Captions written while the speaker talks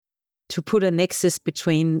to put a nexus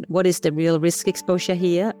between what is the real risk exposure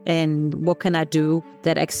here and what can I do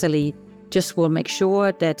that actually just will make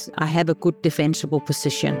sure that I have a good defensible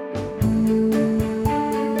position.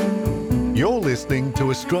 You're listening to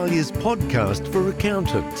Australia's podcast for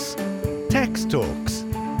accountants, Tax Talks,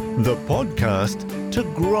 the podcast to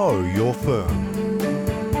grow your firm.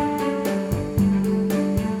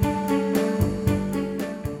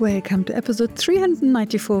 Welcome to episode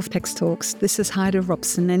 394 of Tax Talks. This is Heide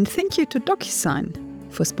Robson, and thank you to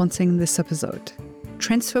DocuSign for sponsoring this episode.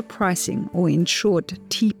 Transfer pricing, or in short,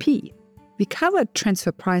 TP. We covered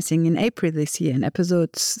transfer pricing in April this year in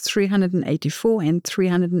episodes 384 and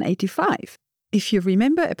 385. If you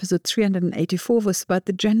remember, episode 384 was about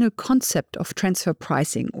the general concept of transfer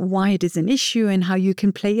pricing, why it is an issue and how you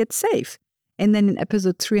can play it safe. And then in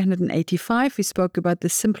episode 385, we spoke about the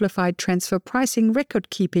simplified transfer pricing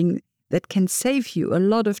record keeping that can save you a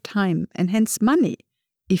lot of time and hence money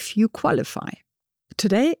if you qualify.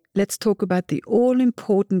 Today, let's talk about the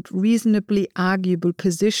all-important, reasonably arguable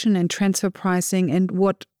position in transfer pricing and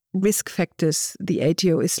what risk factors the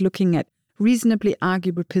ATO is looking at. Reasonably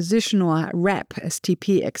arguable position, or RAP, as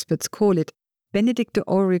TP experts call it. Benedict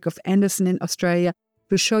Ulrich of Anderson in Australia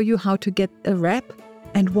will show you how to get a RAP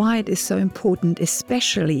and why it is so important,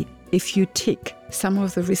 especially if you tick some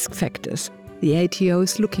of the risk factors the ATO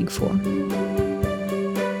is looking for.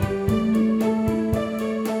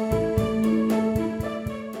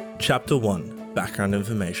 Chapter 1. Background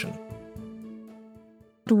Information.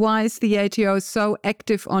 Why is the ATO so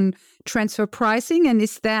active on transfer pricing, and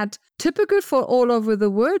is that typical for all over the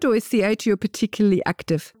world, or is the ATO particularly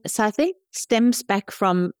active? So I think stems back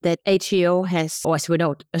from that ATO has, or as we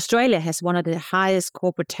know, Australia has one of the highest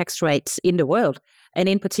corporate tax rates in the world, and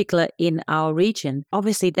in particular in our region.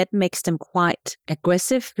 Obviously, that makes them quite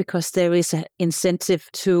aggressive because there is an incentive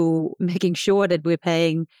to making sure that we're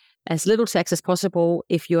paying as little tax as possible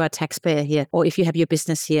if you are a taxpayer here or if you have your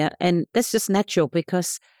business here. And that's just natural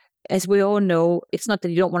because, as we all know, it's not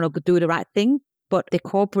that you don't want to do the right thing, but the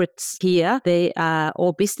corporates here, they are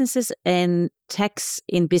all businesses, and tax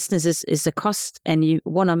in businesses is a cost, and you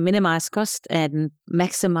want to minimize cost and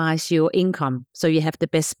maximize your income so you have the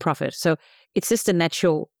best profit. So it's just a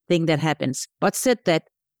natural thing that happens. But said that,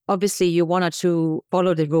 obviously you wanted to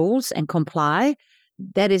follow the rules and comply.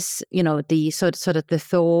 That is, the sort of the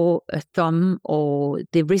thumb or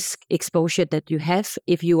the risk exposure that you have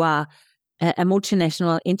if you are a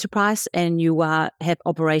multinational enterprise and you have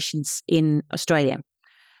operations in Australia.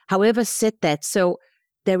 However, said that, so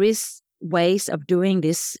there is ways of doing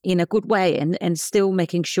this in a good way and still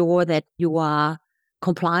making sure that you are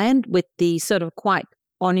compliant with the sort of quite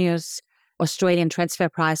onerous Australian transfer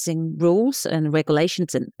pricing rules and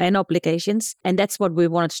regulations and obligations. And that's what we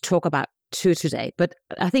wanted to talk about today. But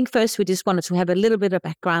I think first we just wanted to have a little bit of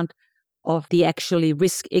background of the actually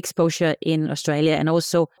risk exposure in Australia, and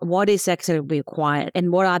also what is actually required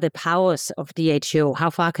and what are the powers of the ATO.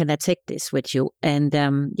 How far can I take this with you? And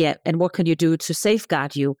and what can you do to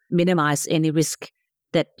safeguard you, minimize any risk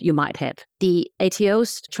that you might have. The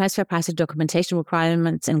ATO's transfer pricing documentation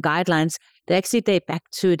requirements and guidelines, they actually date back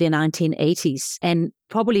to the 1980s and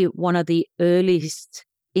probably one of the earliest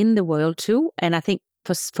in the world too. And I think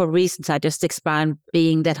for reasons I just explained,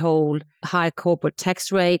 being that whole high corporate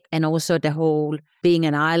tax rate and also the whole being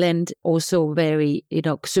an island, also very,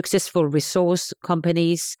 successful resource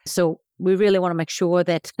companies. So we really want to make sure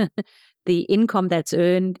that the income that's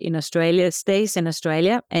earned in Australia stays in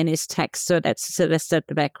Australia and is taxed. So that's the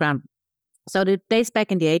background. So it dates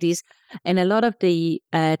back in the 80s, and a lot of the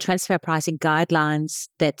transfer pricing guidelines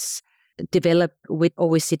that's developed with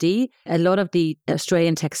OECD, a lot of the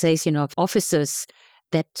Australian taxation of officers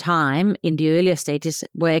that time in the earlier stages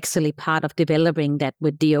were actually part of developing that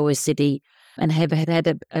with the OECD and have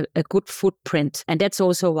had a good footprint. And that's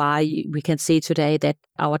also why we can see today that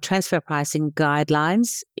our transfer pricing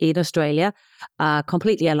guidelines in Australia are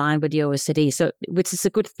completely aligned with the OECD, so which is a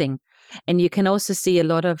good thing. And you can also see a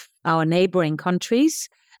lot of our neighboring countries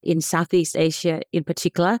in Southeast Asia in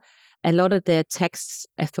particular, a lot of their tax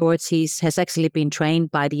authorities has actually been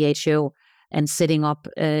trained by the ATO and setting up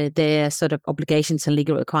their sort of obligations and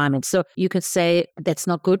legal requirements. So you could say that's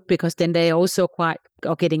not good because then they also are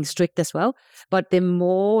getting strict as well. But the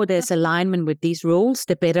more there's alignment with these rules,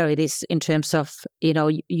 the better it is in terms of,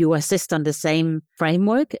 you assist on the same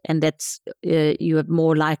framework, and that's you are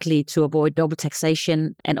more likely to avoid double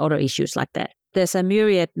taxation and other issues like that. There's a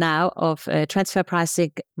myriad now of transfer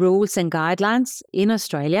pricing rules and guidelines in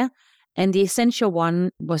Australia. And the essential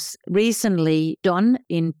one was recently done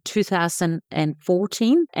in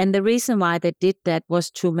 2014. And the reason why they did that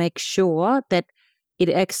was to make sure that it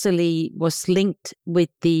actually was linked with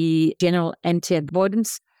the general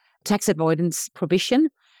tax avoidance provision,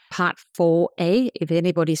 Part 4A, if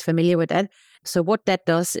anybody's familiar with that. So what that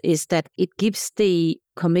does is that it gives the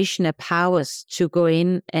commissioner powers to go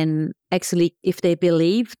in and actually, if they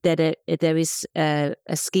believe that there is a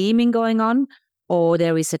scheming going on, or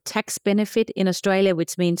there is a tax benefit in Australia,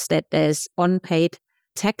 which means that there's unpaid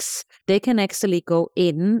tax, they can actually go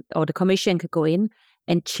in, or the commission can go in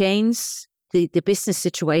and change the business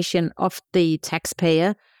situation of the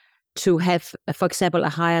taxpayer to have, for example, a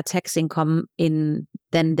higher tax income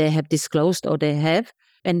than they have disclosed or they have,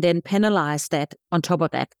 and then penalize that on top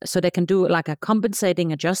of that. So they can do like a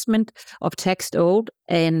compensating adjustment of tax owed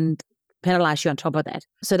and penalize you on top of that.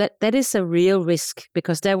 So that is a real risk,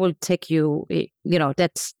 because that will take you,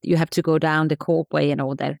 you have to go down the court way and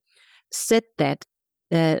all that. Said that,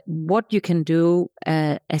 what you can do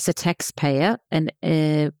as a taxpayer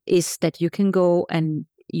is that you can go and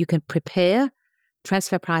you can prepare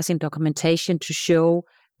transfer pricing documentation to show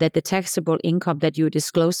that the taxable income that you're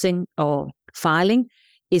disclosing or filing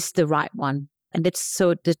is the right one. And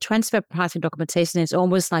so the transfer pricing documentation is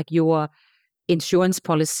almost like your insurance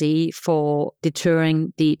policy for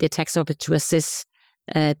deterring the tax office to assess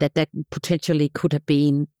that potentially could have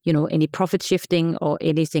been, any profit shifting or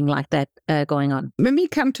anything like that going on. When we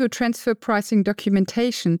come to transfer pricing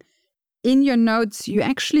documentation, in your notes, you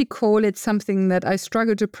actually call it something that I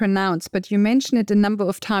struggle to pronounce, but you mention it a number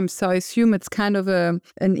of times, so I assume it's kind of an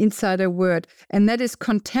insider word, and that is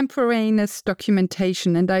contemporaneous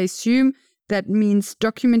documentation. And I assume that means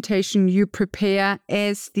documentation you prepare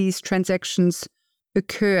as these transactions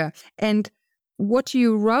occur. And what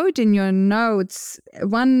you wrote in your notes,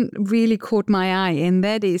 one really caught my eye, and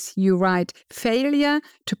that is you write, failure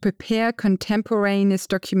to prepare contemporaneous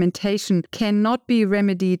documentation cannot be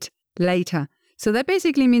remedied later. So that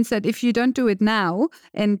basically means that if you don't do it now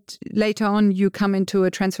and later on you come into a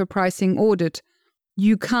transfer pricing audit,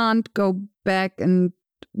 you can't go back and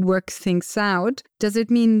work things out. Does it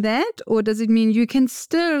mean that, or does it mean you can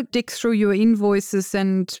still dig through your invoices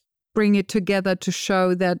and bring it together to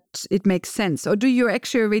show that it makes sense? Or do you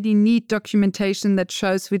actually already need documentation that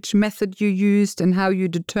shows which method you used and how you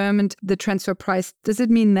determined the transfer price? Does it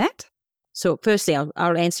mean that? So firstly,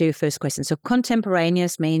 I'll answer your first question. So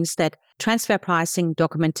contemporaneous means that transfer pricing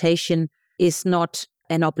documentation is not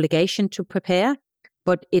an obligation to prepare,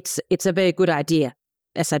 but it's a very good idea,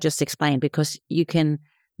 as I just explained, because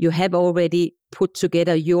you have already put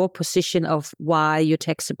together your position of why your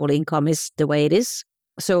taxable income is the way it is.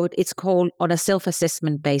 So it's called on a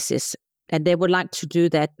self-assessment basis. And they would like to do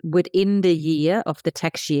that within the year of the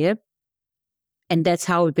tax year. And that's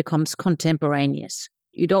how it becomes contemporaneous.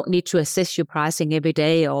 You don't need to assess your pricing every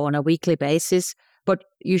day or on a weekly basis, but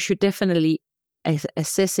you should definitely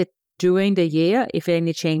assess it during the year if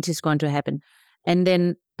any change is going to happen. And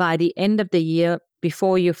then by the end of the year,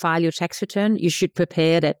 before you file your tax return, you should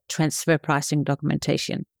prepare that transfer pricing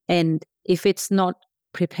documentation. And if it's not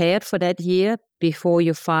prepared for that year before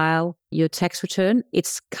you file your tax return,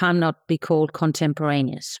 it cannot be called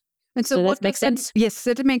contemporaneous. And so that makes sense? Yes,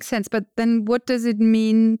 that makes sense. But then what does it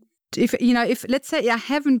mean? If let's say I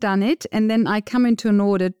haven't done it and then I come into an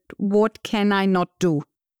audit, what can I not do?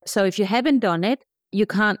 So if you haven't done it, you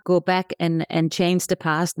can't go back and change the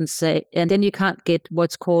past and then you can't get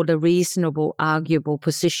what's called a reasonable arguable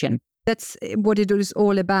position. That's what it is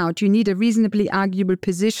all about. You need a reasonably arguable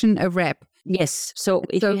position, a rep. Yes. So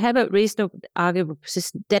if you have a reasonable arguable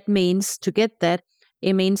position, that means to get that,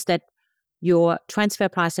 it means that your transfer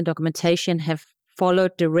pricing documentation have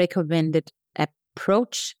followed the recommended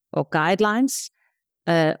approach or guidelines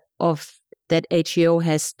of that HEO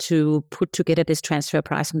has to put together this transfer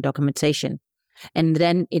pricing documentation. And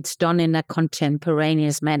then it's done in a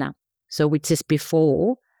contemporaneous manner. So which is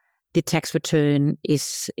before the tax return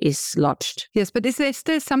is lodged. Yes, but is there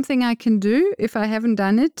still something I can do if I haven't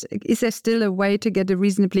done it? Is there still a way to get a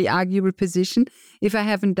reasonably arguable position if I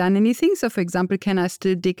haven't done anything? So for example, can I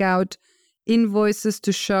still dig out invoices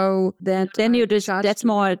to show that? Then that's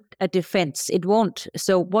more a defense. It won't.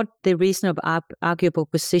 So what the reasonable arguable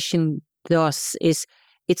position does is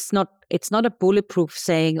it's not a bulletproof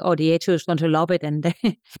saying, oh, the HO is going to love it and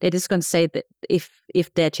they're just going to say that if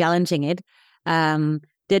they're challenging it,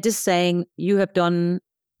 they're just saying you have done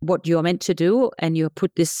what you're meant to do and you have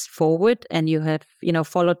put this forward and you have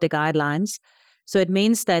followed the guidelines. So it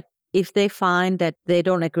means that if they find that they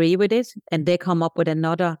don't agree with it and they come up with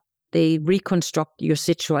another, they reconstruct your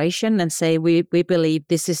situation and say, we believe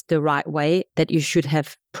this is the right way that you should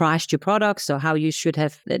have priced your products, or how you should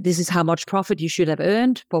have, this is how much profit you should have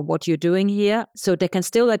earned for what you're doing here. So they can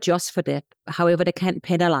still adjust for that. However, they can't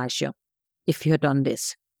penalize you. if you have done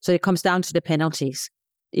this. So it comes down to the penalties.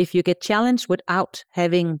 If you get challenged without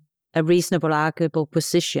having a reasonable, arguable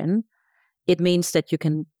position, it means that you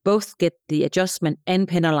can both get the adjustment and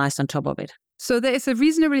penalized on top of it. So there is a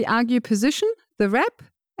reasonably argue position, the rep,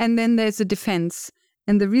 and then there's a defense.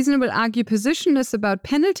 And the reasonable argue position is about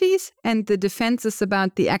penalties and the defense is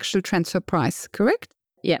about the actual transfer price, correct?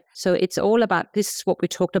 Yeah. So it's all about, this is what we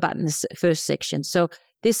talked about in this first section. So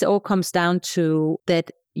this all comes down to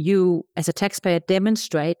that you as a taxpayer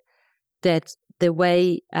demonstrate that the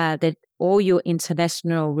way that all your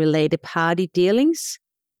international related party dealings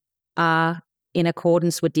are in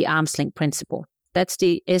accordance with the arm's length principle. That's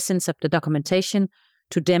the essence of the documentation,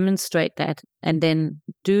 to demonstrate that and then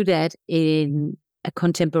do that in a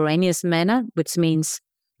contemporaneous manner, which means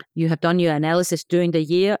you have done your analysis during the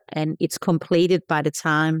year and it's completed by the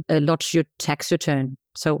time lodge your tax return.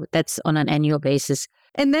 So that's on an annual basis.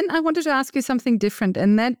 And then I wanted to ask you something different,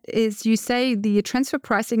 and that is, you say the transfer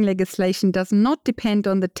pricing legislation does not depend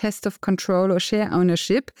on the test of control or share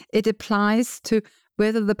ownership. It applies to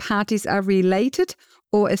whether the parties are related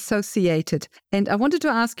or associated. And I wanted to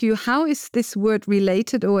ask you, how is this word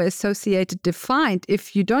related or associated defined?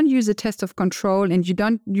 If you don't use a test of control and you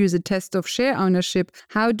don't use a test of share ownership,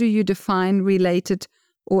 how do you define related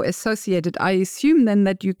or associated? I assume then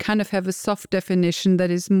that you kind of have a soft definition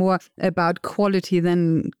that is more about quality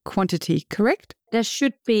than quantity, correct? There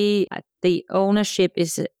should be, the ownership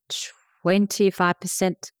is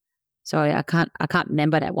 25%. Sorry, I can't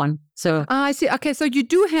remember that one. So I see. Okay, so you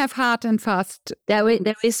do have hard and fast. There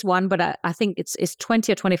is one, but I think it's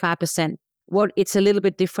 20 or 25%. It's a little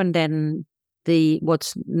bit different than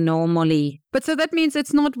what's normally. But so that means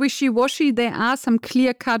it's not wishy-washy. There are some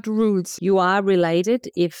clear-cut rules. You are related,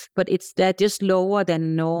 but they're just lower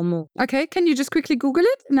than normal. Okay, can you just quickly Google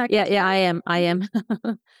it? Yeah, I am.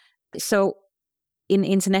 So in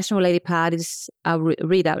international related parties, I'll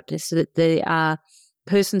read out this, that they are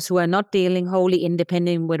persons who are not dealing wholly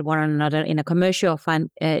independent with one another in a commercial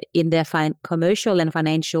in their commercial and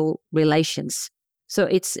financial relations. So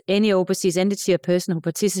it's any overseas entity or person who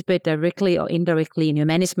participate directly or indirectly in your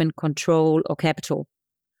management, control, or capital.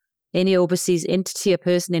 Any overseas entity or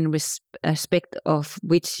person in respect of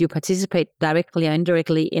which you participate directly or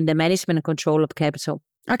indirectly in the management and control of capital.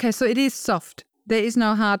 Okay, so it is soft. There is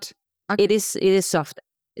no hard. Okay. It is soft.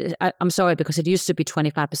 I'm sorry, because it used to be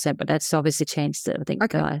 25%, but that's obviously changed, I think.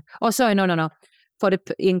 Okay. Sorry, no.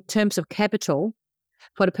 In terms of capital,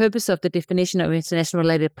 for the purpose of the definition of international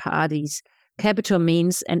related parties, capital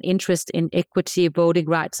means an interest in equity, voting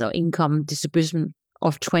rights, or income distribution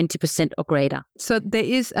of 20% or greater. So there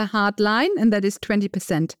is a hard line, and that is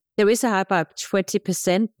 20%. There is a hard line of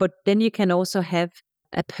 20%, but then you can also have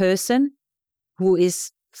a person who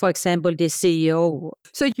is, for example, the CEO.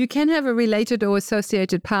 So you can have a related or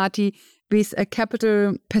associated party with a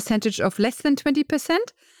capital percentage of less than 20%,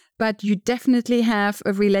 but you definitely have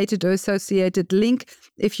a related or associated link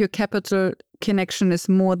if your capital connection is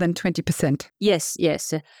more than 20%. Yes.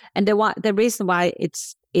 And the reason why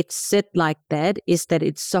it's said like that is that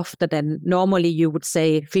it's softer than normally you would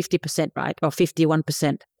say 50%, right? Or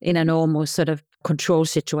 51% in a normal sort of control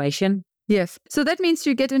situation. Yes. So that means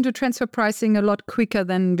you get into transfer pricing a lot quicker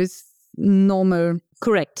than with normal.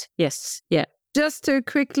 Correct. Yes. Yeah. Just to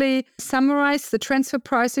quickly summarize, the transfer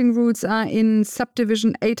pricing rules are in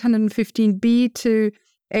subdivision 815B to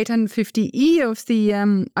 850E of the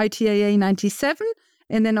ITAA 97,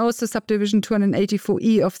 and then also subdivision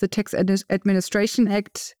 284E of the Tax Administration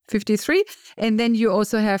Act 53. And then you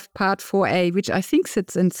also have part 4A, which I think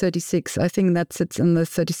sits in 36. I think that sits in the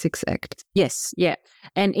 36 Act. Yes, yeah.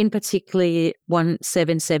 And in particular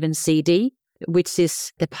 177CD, which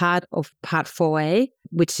is the part of part 4A,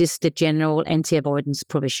 which is the general anti-avoidance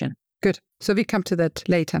provision. Good. So we come to that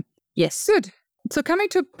later. Yes. Good. So coming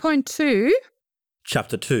to point 2.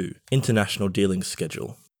 Chapter 2, International Dealing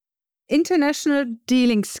Schedule. International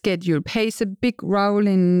dealing schedule plays a big role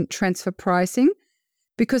in transfer pricing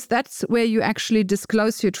because that's where you actually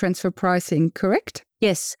disclose your transfer pricing, correct?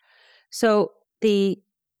 Yes. So the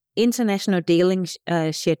international dealing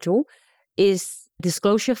schedule is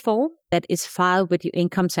disclosure form that is filed with your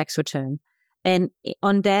income tax return. And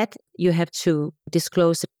on that, you have to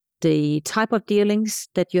disclose the type of dealings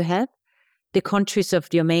that you have, the countries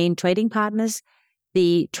of your main trading partners,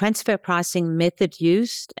 the transfer pricing method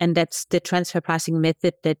used, and that's the transfer pricing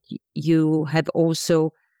method that you have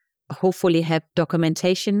also hopefully have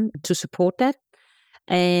documentation to support that,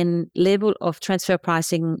 and level of transfer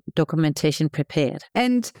pricing documentation prepared.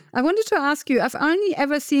 And I wanted to ask you, I've only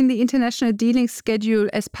ever seen the international dealing schedule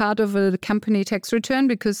as part of a company tax return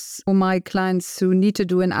because all my clients who need to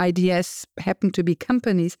do an IDS happen to be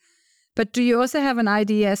companies. But do you also have an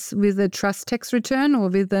IDS with a trust tax return or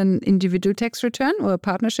with an individual tax return or a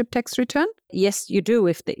partnership tax return? Yes, you do.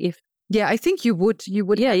 If Yeah, I think you would. You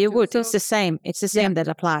would. Yeah, you would. So, it's the same. It's the same that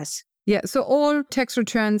applies. Yeah. So all tax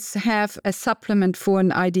returns have a supplement for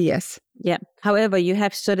an IDS. Yeah. However, you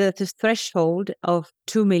have sort of the threshold of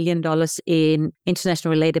 $2 million in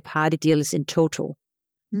international related party deals in total,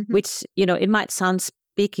 which, it might sound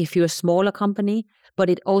big if you're a smaller company, but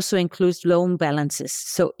it also includes loan balances.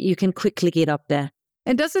 So you can quickly get up there.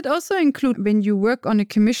 And does it also include when you work on a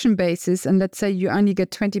commission basis and let's say you only get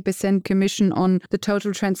 20% commission on the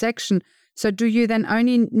total transaction? So do you then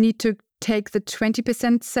only need to take the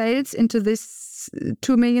 20% sales into this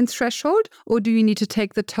 2 million threshold, or do you need to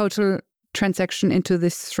take the total transaction into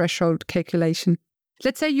this threshold calculation?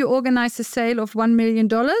 Let's say you organize a sale of $1 million,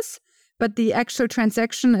 but the actual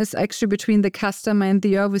transaction is actually between the customer and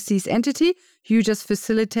the overseas entity. You just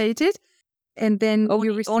facilitate it. And then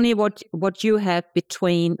only what you have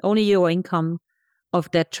only your income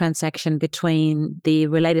of that transaction between the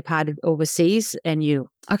related party overseas and you.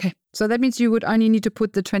 Okay. So that means you would only need to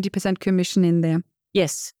put the 20% commission in there.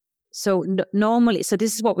 Yes. So normally,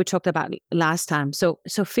 this is what we talked about last time. So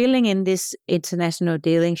filling in this international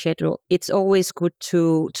dealing schedule, it's always good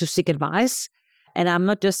to seek advice. And I'm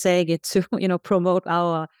not just saying it to, promote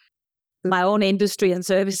my own industry and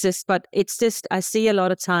services, but it's just, I see a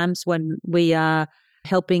lot of times when we are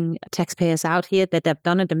helping taxpayers out here that they've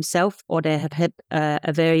done it themselves or they have had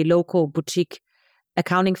a very local boutique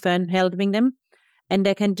accounting firm helping them. And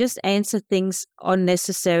they can just answer things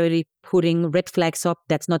unnecessarily, putting red flags up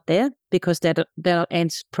that's not there because they're not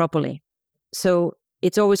answered properly. So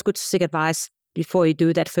it's always good to seek advice before you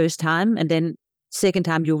do that first time. And then second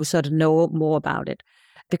time, you will sort of know more about it.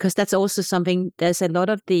 Because that's also something, there's a lot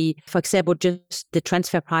of for example, just the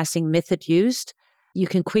transfer pricing method used. You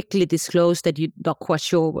can quickly disclose that you're not quite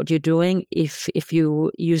sure what you're doing if you're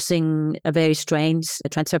using a very strange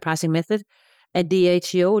transfer pricing method. At the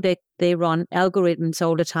ATO, they run algorithms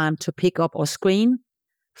all the time to pick up or screen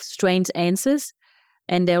strange answers.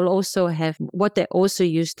 And they will also have, what they also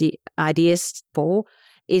use the IDS for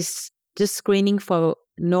is just screening for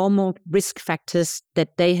normal risk factors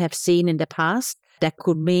that they have seen in the past. That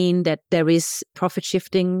could mean that there is profit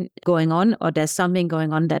shifting going on or there's something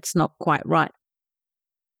going on that's not quite right.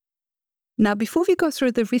 Now, before we go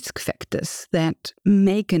through the risk factors that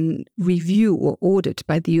make a review or audit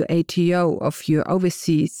by the ATO of your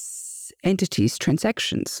overseas entities'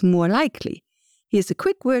 transactions more likely, here's a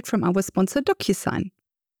quick word from our sponsor, DocuSign.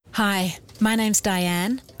 Hi, my name's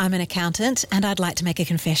Diane. I'm an accountant and I'd like to make a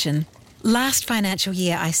confession. Last financial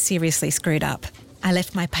year, I seriously screwed up. I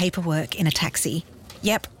left my paperwork in a taxi.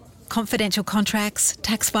 Yep, confidential contracts,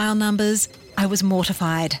 tax file numbers. I was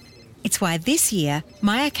mortified. It's why this year,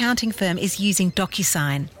 my accounting firm is using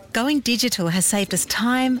DocuSign. Going digital has saved us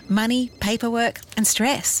time, money, paperwork and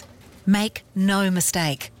stress. Make no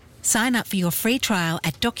mistake. Sign up for your free trial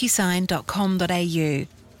at docusign.com.au.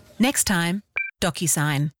 Next time,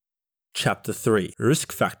 DocuSign. Chapter 3.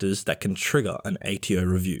 Risk factors that can trigger an ATO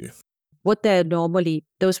review. What they're normally,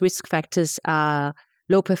 those risk factors are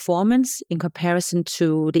low performance in comparison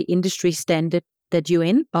to the industry standard that you're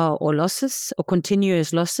in, or losses, or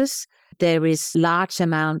continuous losses. There is large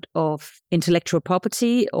amount of intellectual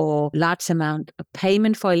property or large amount of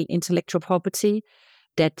payment for intellectual property.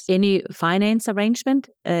 That any finance arrangement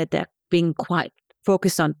that being quite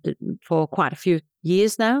focused on for quite a few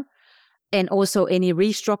years now. And also any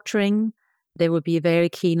restructuring. They would be very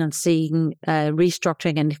keen on seeing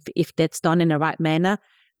restructuring, and if that's done in the right manner.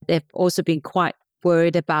 They've also been quite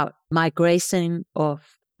worried about migration of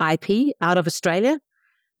IP out of Australia,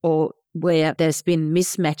 or where there's been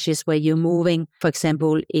mismatches where you're moving, for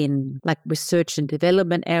example, in like research and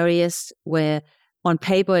development areas, where on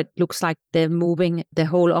paper it looks like they're moving the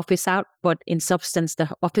whole office out, but in substance the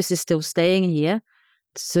office is still staying here.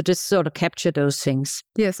 So just sort of capture those things.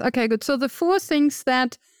 Yes, okay, good. So the 4 things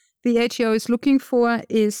that the ATO is looking for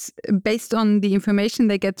is based on the information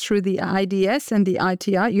they get through the IDS and the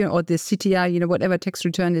ITR, or the CTR, whatever tax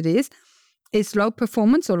return it is low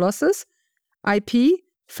performance or losses, IP,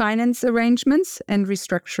 finance arrangements, and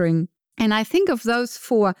restructuring. And I think of those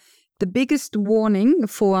 4, the biggest warning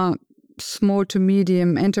for small to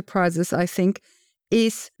medium enterprises, I think,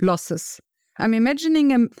 is losses. I'm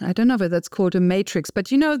imagining I don't know whether that's called a matrix, but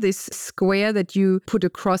this square that you put a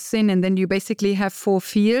cross in, and then you basically have 4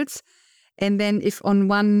 fields. And then if on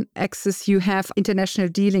one axis you have international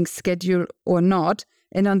dealing schedule or not,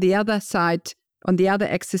 and on the other side, on the other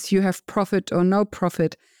axis, you have profit or no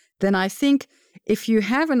profit, then I think if you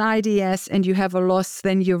have an IDS and you have a loss,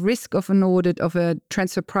 then your risk of an audit, of a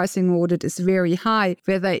transfer pricing audit, is very high.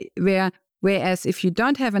 Whereas if you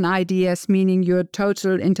don't have an IDS, meaning your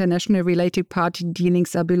total international related party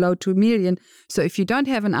dealings are below 2 million. So if you don't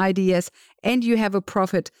have an IDS and you have a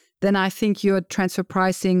profit, then I think your transfer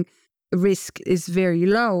pricing risk is very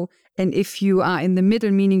low. And if you are in the middle,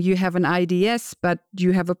 meaning you have an IDS, but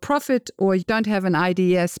you have a profit, or you don't have an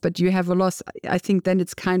IDS, but you have a loss, I think then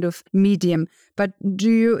it's kind of medium. But do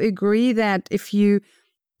you agree that if you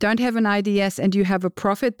don't have an IDS and you have a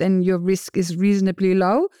profit, then your risk is reasonably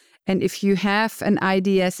low? And if you have an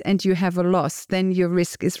IDS and you have a loss, then your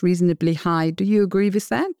risk is reasonably high. Do you agree with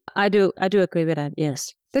that? I do agree with that,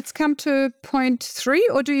 yes. Let's come to point 3,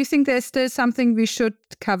 or do you think there's still something we should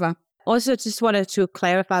cover? Also, just wanted to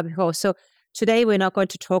clarify before. So today we're not going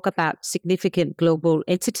to talk about significant global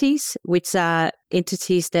entities, which are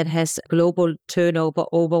entities that has global turnover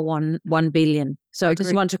over 1 billion. So I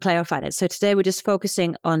just want to clarify that. So today we're just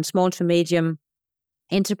focusing on small to medium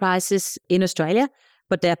enterprises in Australia,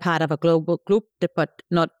 but they're part of a global group, but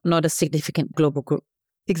not a significant global group.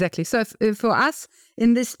 Exactly. So if for us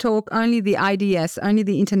in this talk, only the IDS, only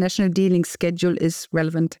the international dealing schedule is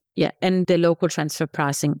relevant. Yeah, and the local transfer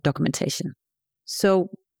pricing documentation. So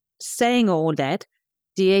saying all that,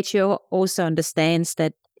 the ATO also understands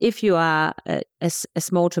that if you are a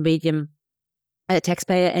small to medium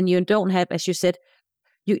taxpayer and you don't have, as you said,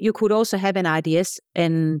 you could also have an IDS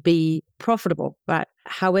and be profitable, right?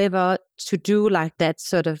 However, to do like that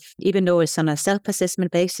sort of, even though it's on a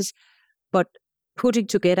self-assessment basis, but putting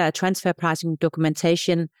together a transfer pricing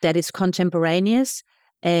documentation that is contemporaneous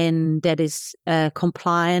and that is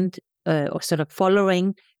compliant or sort of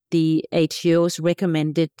following the ATO's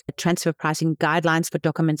recommended transfer pricing guidelines for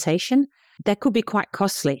documentation, that could be quite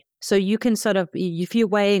costly. So you can sort of, if you're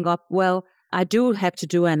weighing up, well, I do have to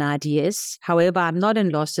do an IDS. However, I'm not in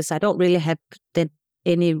losses. I don't really have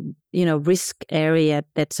any, risk area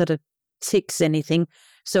that sort of ticks anything.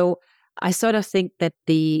 So I sort of think that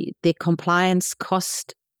the compliance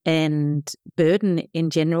cost and burden in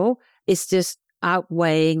general is just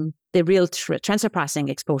outweighing the real transfer pricing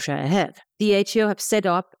exposure I have. The ATO have set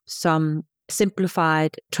up some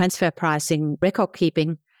simplified transfer pricing record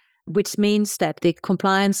keeping, which means that the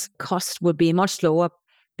compliance cost would be much lower,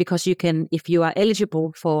 because you can, if you are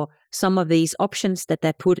eligible for some of these options that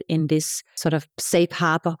they put in this sort of safe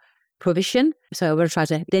harbor provision, so I will try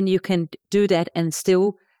to, then you can do that and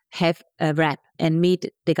still have a wrap and meet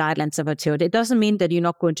the guidelines of ATO. It doesn't mean that you're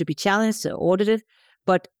not going to be challenged or audited,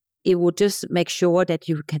 but it will just make sure that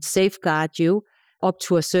you can safeguard you up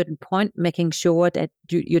to a certain point, making sure that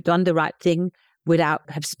you've done the right thing without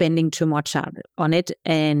spending too much on it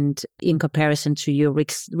and in comparison to your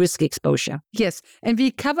risk exposure. Yes. And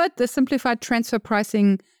we covered the simplified transfer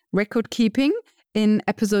pricing record keeping in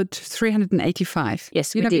episode 385.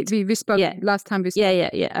 Yes, we did. We spoke last time. Yeah.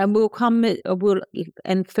 And we'll come,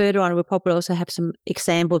 and further on, we'll probably also have some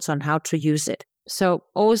examples on how to use it. So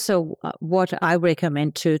also what I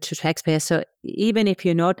recommend to taxpayers, so even if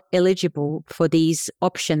you're not eligible for these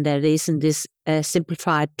options that is in this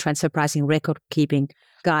simplified transfer pricing record keeping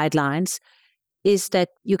guidelines, is that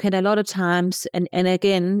you can a lot of times, and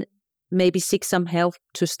again, maybe seek some help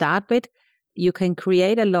to start with. You can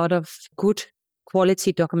create a lot of good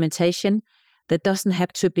quality documentation that doesn't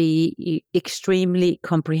have to be extremely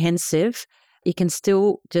comprehensive. You can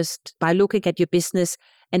still just, by looking at your business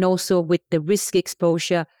and also with the risk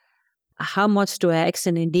exposure, how much do I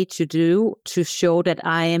actually need to do to show that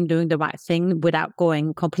I am doing the right thing without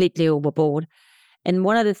going completely overboard? And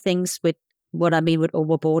one of the things with what I mean with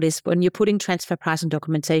overboard is when you're putting transfer pricing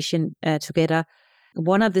documentation together,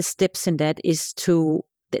 one of the steps in that is to,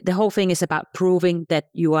 the whole thing is about proving that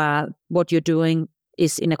what you're doing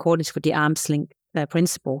is in accordance with the arm's length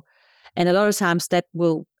principle. And a lot of times that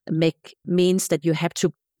will means that you have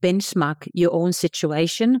to benchmark your own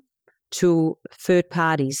situation to third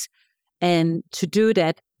parties. And to do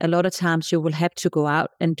that, a lot of times you will have to go out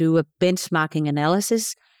and do a benchmarking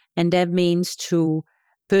analysis. And that means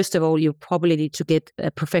first of all, you probably need to get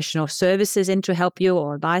professional services in to help you,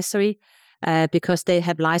 or advisory, because they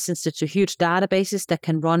have licensed to huge databases that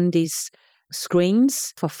can run these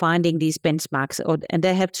screens for finding these benchmarks. And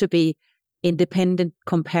they have to be independent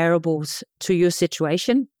comparables to your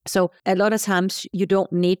situation. So a lot of times you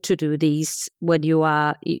don't need to do these when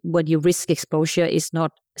your risk exposure is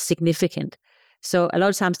not significant. So a lot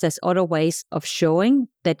of times there's other ways of showing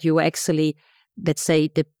that you actually, let's say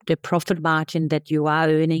the profit margin that you are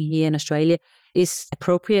earning here in Australia is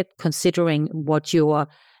appropriate considering what your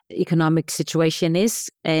economic situation is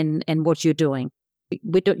and what you're doing.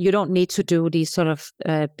 You don't need to do these sort of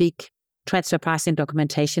big transfer pricing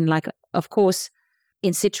documentation. Like, of course,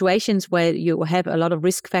 in situations where you have a lot of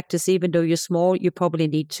risk factors, even though you're small, you probably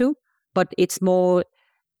need to. But it's more,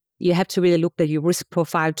 you have to really look at your risk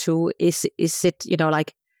profile too. Is it,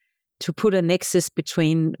 like to put a nexus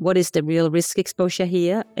between what is the real risk exposure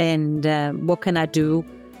here and what can I do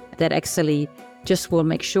that actually just will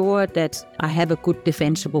make sure that I have a good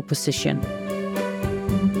defensible position.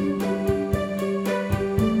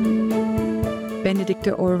 Benedicte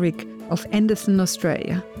Ulrich of Anderson,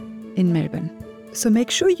 Australia, in Melbourne. So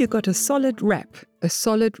make sure you got a solid rep, a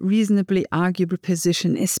solid, reasonably arguable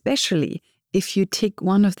position, especially if you tick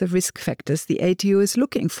one of the risk factors the ATO is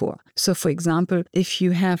looking for. So, for example, if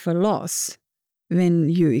you have a loss when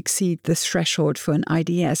you exceed the threshold for an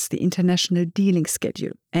IDS, the International Dealing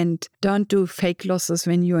Schedule, and don't do fake losses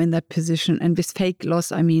when you're in that position. And with fake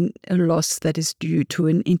loss, I mean a loss that is due to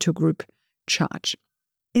an intergroup charge.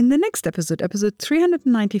 In the next episode, episode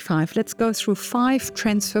 395, let's go through 5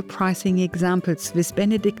 transfer pricing examples with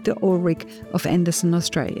Benedicte Ulrich of Anderson,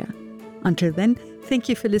 Australia. Until then, thank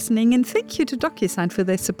you for listening and thank you to DocuSign for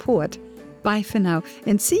their support. Bye for now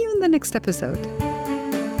and see you in the next episode.